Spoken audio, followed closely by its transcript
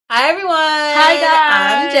Hi everyone! Hi guys!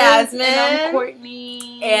 I'm Jasmine. And I'm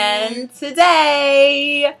Courtney. And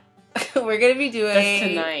today, we're going to be doing... That's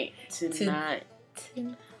tonight.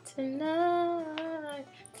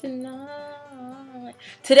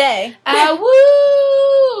 Today.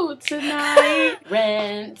 Woo! Tonight.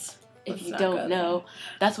 Rent. If you don't know,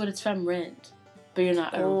 that's what it's from, Rent. But you're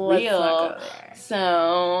not real.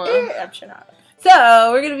 So... I'm sure not.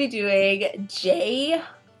 So, we're going to be doing Jay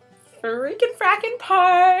freaking frackin'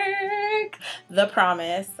 Park, The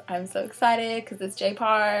Promise. I'm so excited because it's Jay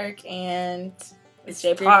Park and it's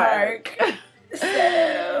Jay Park.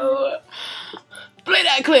 So, play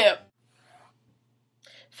that clip.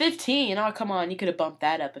 15. Oh, come on. You could have bumped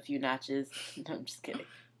that up a few notches. No, I'm just kidding.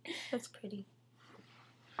 That's pretty.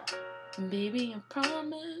 Baby, I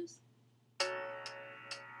promise.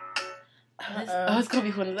 Oh, it's going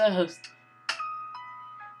to be one of those.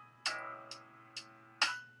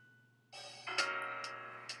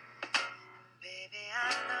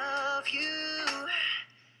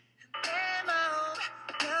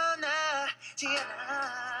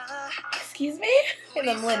 Excuse me? And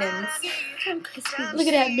them linens. Look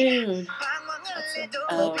at that moon.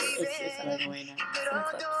 Oh, it's going away now.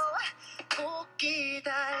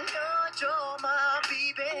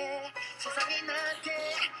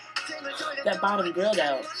 That bottom grilled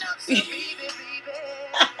out.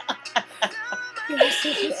 You're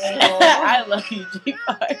such an a-hole. I love you, Jay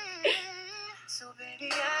Park.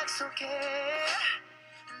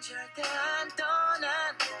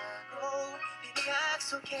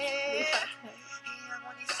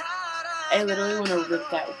 I literally want to rip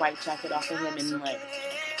that white jacket off of him and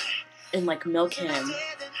milk him.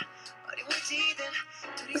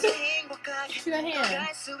 See that hand?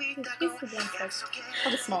 He's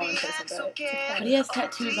probably small in person, but he has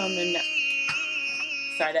tattoos on them now.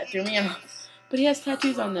 Sorry, that threw me off. But he has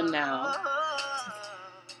tattoos on them now.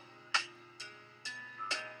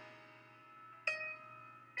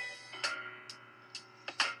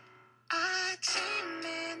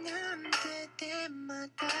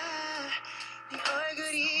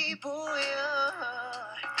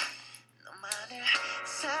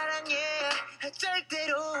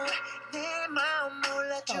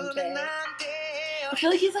 I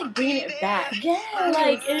feel like he's like bringing it back. Yeah,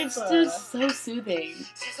 like, and it's just so soothing.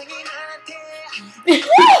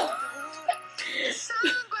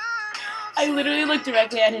 I literally looked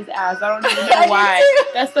directly at his ass. I don't even know why.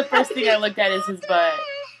 That's the first thing I looked at is his butt.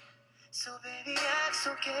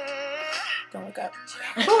 Don't look up.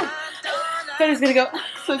 I thought he was gonna go,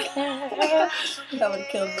 it's okay. That would have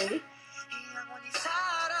killed me.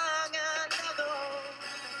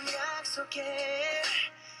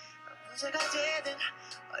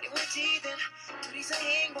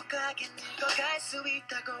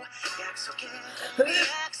 Looking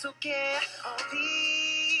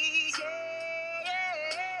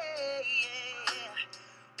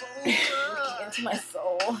into my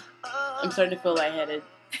soul. I'm starting to feel lightheaded.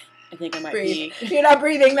 I think I might be. You're not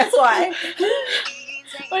breathing, that's why.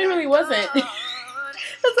 I really wasn't.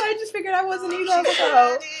 That's why I just figured I wasn't either. I was like,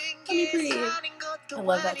 oh, let me breathe. I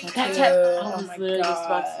love that tattoo. Oh my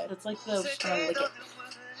god. That's like the... I lick it.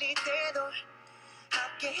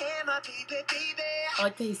 I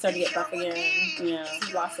like that he started to get buff again. Yeah.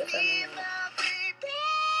 He lost it for a minute.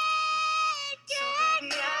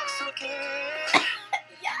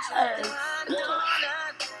 Yes.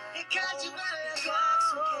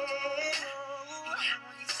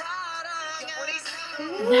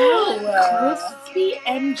 That crispy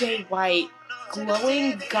MJ white,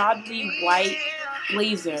 glowing godly white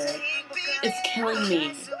blazer is killing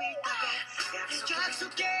me.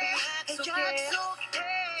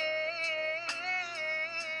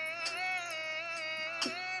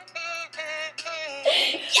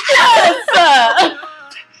 Yes!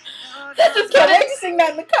 That just can't sing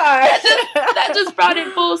that in the car. That just brought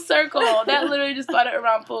it full circle. That literally just brought it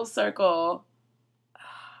around full circle.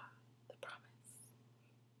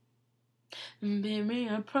 Baby,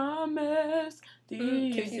 I promise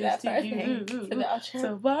these to you.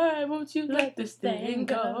 So why won't you let this thing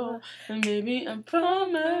go? And baby, I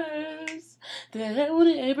promise that I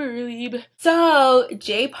wouldn't ever leave. So,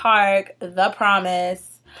 Jay Park, The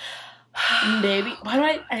Promise. Baby, why do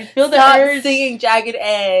I feel the Stop urge singing Jagged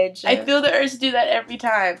Edge. I feel the urge to do that every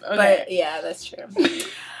time. Okay. But yeah, that's true.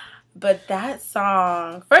 But that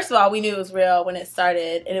song, first of all, we knew it was real when it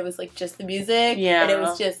started, and it was like just the music, yeah, and it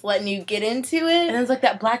was just letting you get into it. And it was like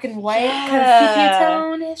that black and white kind of sepia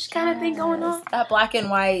tone-ish kind of thing going on. That black and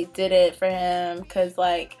white did it for him, because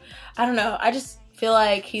like, I don't know, I just feel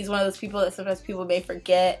like he's one of those people that sometimes people may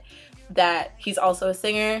forget that he's also a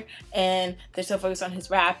singer, and they're so focused on his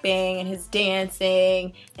rapping and his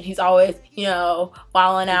dancing, and he's always, you know,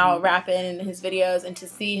 wilding out, rapping in his videos, and to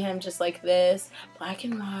see him just like this, black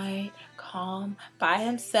and white, calm, by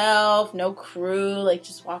himself, no crew, like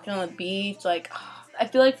just walking on the beach, like, I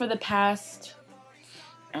feel like for the past,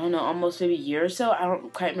 I don't know, almost maybe a year or so, I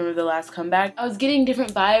don't quite remember the last comeback, I was getting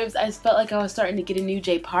different vibes. I felt like I was starting to get a new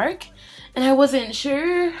Jay Park, and I wasn't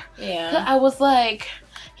sure. Yeah. I was like,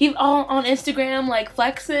 he's all on Instagram, like,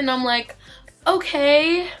 flexing. I'm like,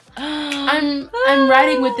 okay, I'm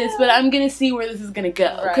riding with this, but I'm gonna see where this is gonna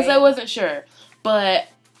go, because I wasn't sure. But,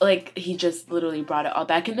 like, he just literally brought it all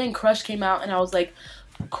back. And then Crush came out, and I was like,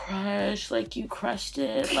 Crush, like, you crushed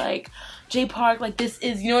it. Like, Jay Park, like, this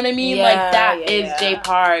is, you know what I mean? Yeah, like, that is Jay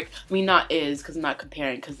Park. I mean, not is, because I'm not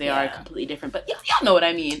comparing, because they are completely different. But y'all know what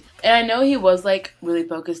I mean. And I know he was, like, really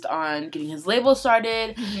focused on getting his label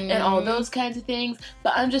started and all those kinds of things.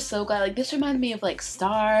 But I'm just so glad. Like, this reminded me of, like,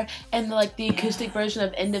 Star and, like, the acoustic version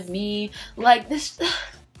of End of Me. Like, this...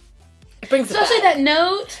 It brings especially it back. that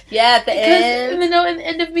note. Yeah, at the end. The note at the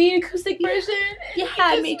end of Me acoustic version. You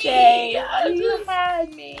had me, Jay. You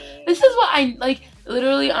had me. This is what I, like,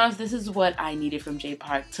 literally, honestly, this is what I needed from Jay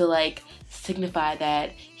Park, to, like, signify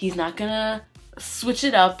that he's not gonna switch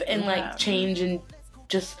it up and, like, change and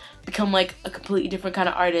just become, like, a completely different kind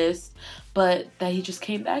of artist, but that he just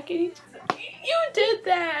came back and he just, you did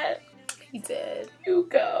that. He did. You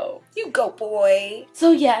go. You go, boy.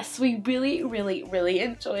 So yes, we really, really, really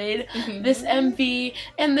enjoyed this MV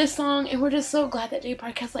and this song, and we're just so glad that Jay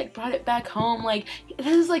Park has, like, brought it back home. Like,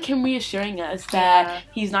 this is, like, him reassuring us that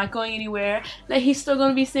he's not going anywhere, that he's still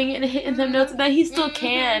going to be singing and hitting them notes, and that he still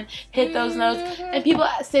can hit those notes. And people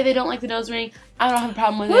say they don't like the nose ring. I don't have a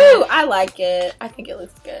problem with it. I like it. I think it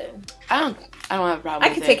looks good. I don't have a problem with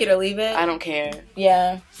it. I can take it or leave it. I don't care.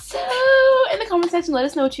 Yeah. So, in the comment section, let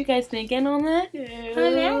us know what you guys thinking on that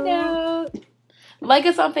note. Like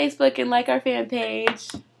us on Facebook and like our fan page.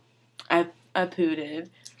 I pooted.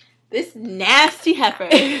 This nasty heifer.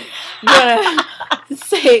 I'm gonna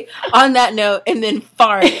say on that note and then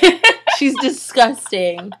fart. She's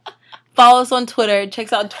disgusting. Follow us on Twitter. Check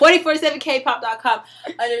us out 247kpop.com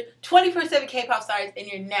under 247kpop stars, and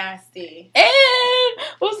you're nasty. And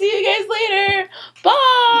we'll see you guys later. Bye.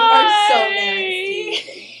 You are so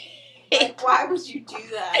nasty. Like, why would you do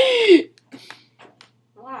that?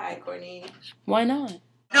 Why, Courtney? Why not?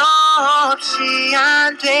 No, 없이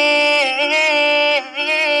안 돼.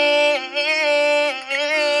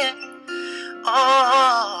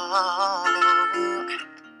 Oh,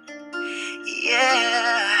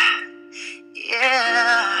 yeah,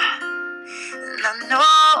 yeah. 난 너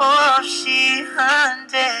없이 안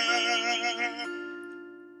돼.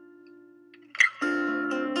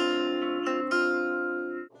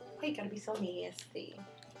 Why you gotta be so nasty?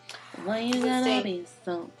 Why you gotta be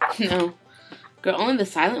so... No. Girl, only the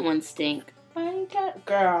silent ones stink. Why you got...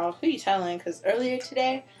 Girl, who you telling? Because earlier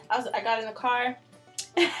today, I got in the car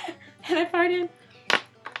and I farted.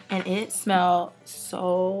 And it smelled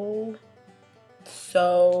so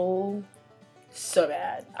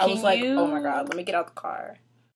bad. I was like, oh my God, let me get out the car.